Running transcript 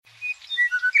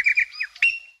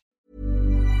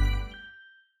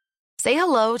Say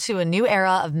hello to a new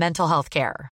era of mental health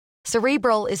care.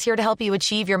 Cerebral is here to help you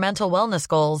achieve your mental wellness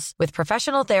goals with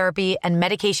professional therapy and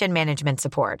medication management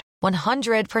support.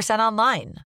 100%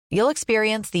 online. You'll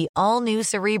experience the all-new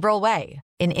Cerebral Way,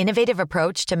 an innovative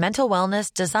approach to mental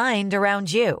wellness designed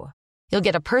around you. You'll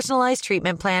get a personalized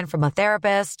treatment plan from a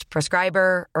therapist,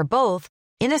 prescriber, or both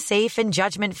in a safe and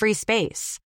judgment-free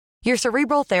space. Your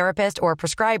Cerebral therapist or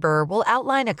prescriber will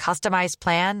outline a customized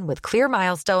plan with clear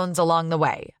milestones along the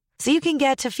way, so you can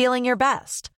get to feeling your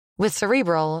best. With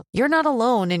Cerebral, you're not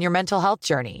alone in your mental health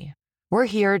journey. We're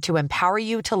here to empower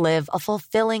you to live a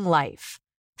fulfilling life.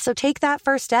 So take that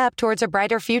first step towards a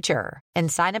brighter future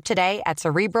and sign up today at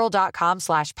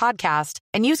Cerebral.com/podcast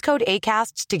and use code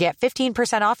ACAST to get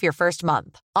 15% off your first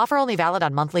month. Offer only valid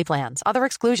on monthly plans. Other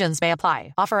exclusions may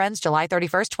apply. Offer ends July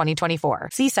 31st, 2024.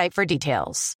 See site for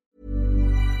details.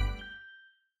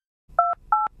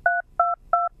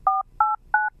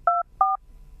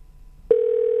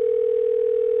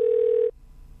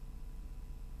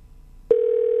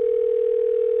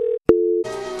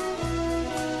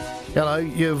 Hello,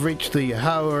 you've reached the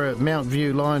Hawera Mount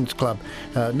View Lions Club.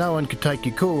 No one can take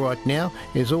your call right now,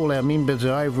 as all our members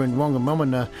are over in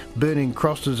Wongamomana burning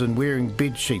crosses and wearing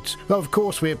bed sheets. Of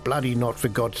course we're bloody not, for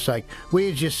God's sake.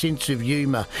 Where's your sense of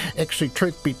humour? Actually,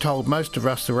 truth be told, most of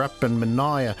us are up in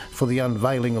Manaia for the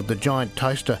unveiling of the giant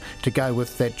toaster to go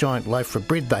with that giant loaf of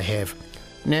bread they have.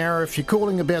 Now, if you're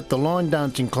calling about the line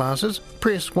dancing classes,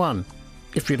 press 1.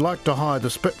 If you'd like to hire the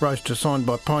spit roaster signed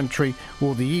by Pine Tree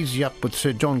or the Easy Up with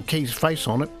Sir John Key's face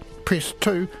on it, press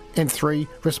 2 and 3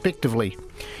 respectively.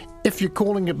 If you're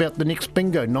calling about the next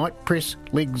bingo night, press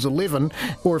legs 11,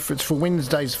 or if it's for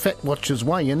Wednesday's Fat Watchers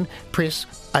weigh-in, press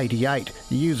 88.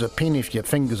 Use a pen if your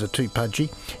fingers are too pudgy.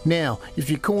 Now, if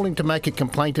you're calling to make a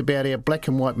complaint about our black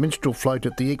and white minstrel float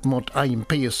at the Egmont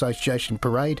AMP Association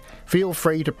parade, feel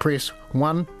free to press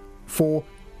 1 4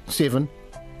 7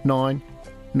 9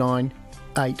 9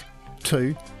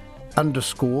 82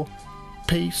 _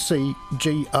 PCGONEMAD,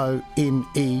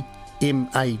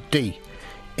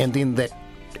 and then that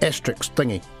asterisk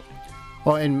thingy.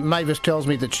 Oh, and Mavis tells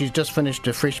me that she's just finished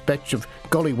a fresh batch of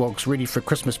gollywogs ready for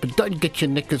Christmas, but don't get your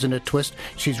knickers in a twist.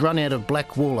 She's run out of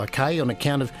black wool, okay, on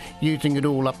account of using it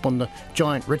all up on the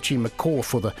giant Richie McCaw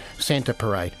for the Santa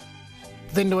parade.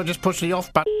 Then do I just push the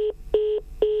off button?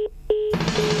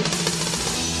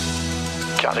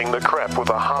 Cutting the crap with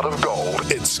a heart of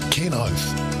gold. It's Ken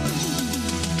Oath.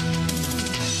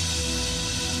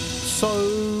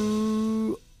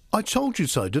 So, I told you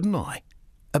so, didn't I?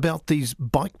 About these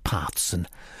bike paths and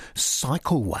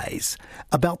cycleways,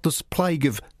 about this plague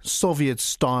of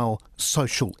Soviet-style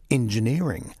social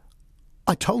engineering.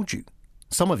 I told you.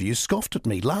 Some of you scoffed at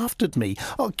me, laughed at me.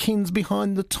 Oh, Ken's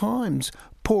behind the times.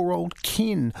 Poor old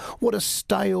Ken. What a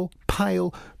stale,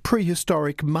 pale,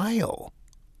 prehistoric male.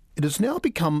 It has now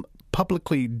become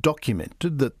publicly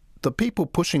documented that the people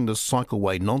pushing this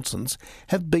cycleway nonsense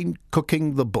have been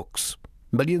cooking the books.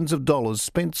 Millions of dollars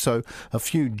spent so a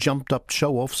few jumped-up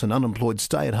show-offs and unemployed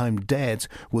stay-at-home dads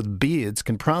with beards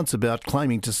can prance about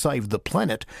claiming to save the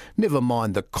planet, never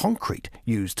mind the concrete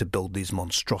used to build these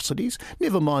monstrosities,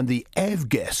 never mind the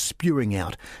avgas spewing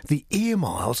out the air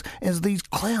miles as these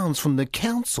clowns from the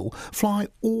council fly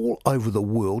all over the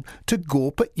world to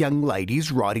gawp at young ladies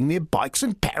riding their bikes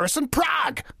in Paris and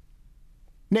Prague.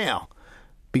 Now,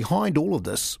 behind all of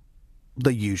this,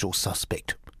 the usual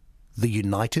suspect. The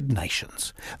United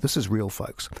Nations. This is real,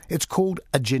 folks. It's called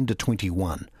Agenda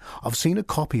 21. I've seen a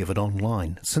copy of it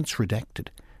online, since redacted.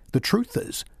 The truth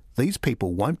is, these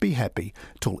people won't be happy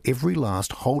till every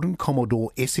last Holden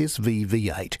Commodore SSV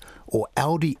V8 or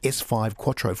Audi S5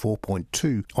 Quattro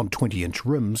 4.2 on 20-inch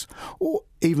rims, or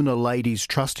even a lady's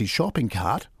trusty shopping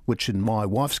cart, which in my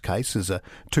wife's case is a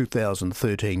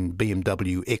 2013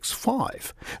 BMW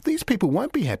X5. These people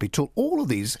won't be happy till all of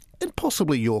these, and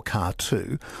possibly your car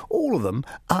too, all of them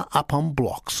are up on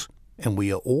blocks, and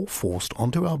we are all forced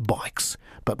onto our bikes,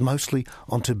 but mostly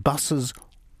onto buses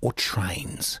or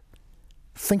trains.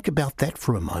 Think about that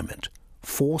for a moment.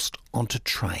 Forced onto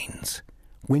trains.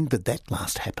 When did that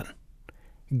last happen?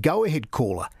 Go ahead,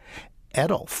 caller.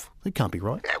 Adolf. It can't be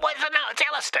right. Well, no, it's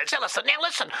Alistair. Now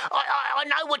listen, I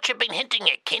know what you've been hinting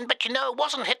at, Ken, but you know, it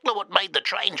wasn't Hitler what made the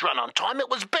trains run on time, it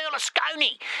was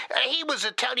Berlusconi. He was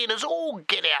Italian as all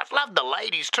get out, loved the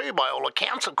ladies too by all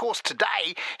accounts. Of course,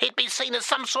 today, he'd be seen as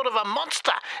some sort of a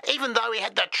monster, even though he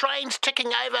had the trains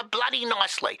ticking over bloody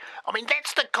nicely. I mean,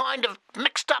 that's the kind of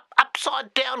mixed up,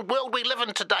 upside down world we live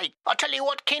in today. I tell you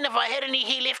what, Ken, if I had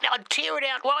any hair left, I'd tear it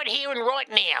out right here and right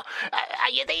now.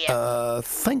 Are you there?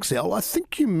 Thanks, Al. I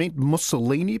think you meant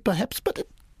Mussolini, perhaps, but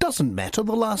doesn't matter.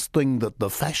 The last thing that the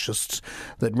fascists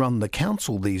that run the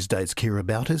council these days care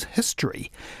about is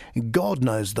history. God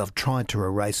knows they've tried to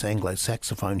erase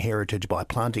Anglo-Saxophone heritage by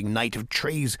planting native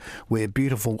trees where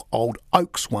beautiful old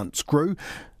oaks once grew,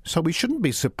 so we shouldn't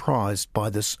be surprised by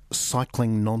this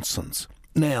cycling nonsense.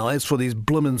 Now, as for these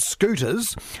bloomin'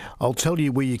 scooters, I'll tell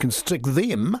you where you can stick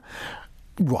them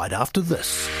right after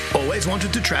this. Always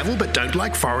wanted to travel but don't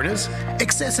like foreigners?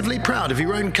 Excessively proud of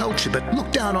your own culture but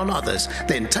look down on others?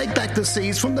 Then take back the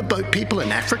seas from the boat people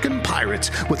and African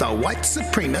pirates with our White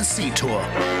Suprema Sea Tour. Go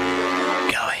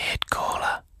ahead,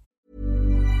 caller.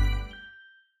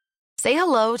 Say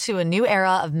hello to a new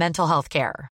era of mental health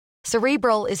care.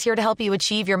 Cerebral is here to help you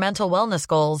achieve your mental wellness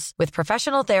goals with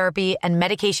professional therapy and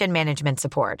medication management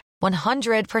support.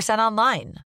 100%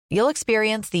 online. You'll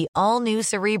experience the all-new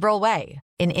Cerebral Way,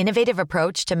 an innovative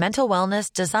approach to mental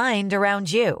wellness designed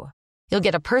around you. You'll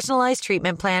get a personalized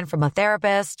treatment plan from a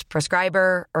therapist,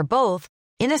 prescriber, or both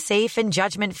in a safe and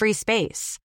judgment-free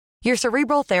space. Your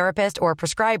Cerebral therapist or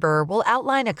prescriber will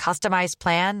outline a customized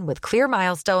plan with clear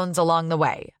milestones along the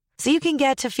way, so you can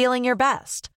get to feeling your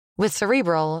best. With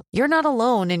Cerebral, you're not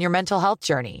alone in your mental health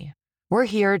journey. We're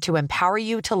here to empower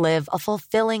you to live a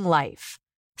fulfilling life.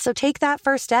 So take that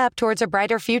first step towards a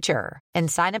brighter future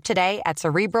and sign up today at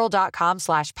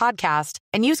Cerebral.com/podcast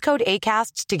and use code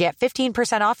ACAST to get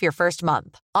 15% off your first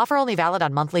month. Offer only valid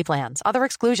on monthly plans. Other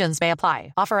exclusions may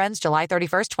apply. Offer ends July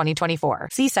 31st, 2024.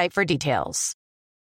 See site for details.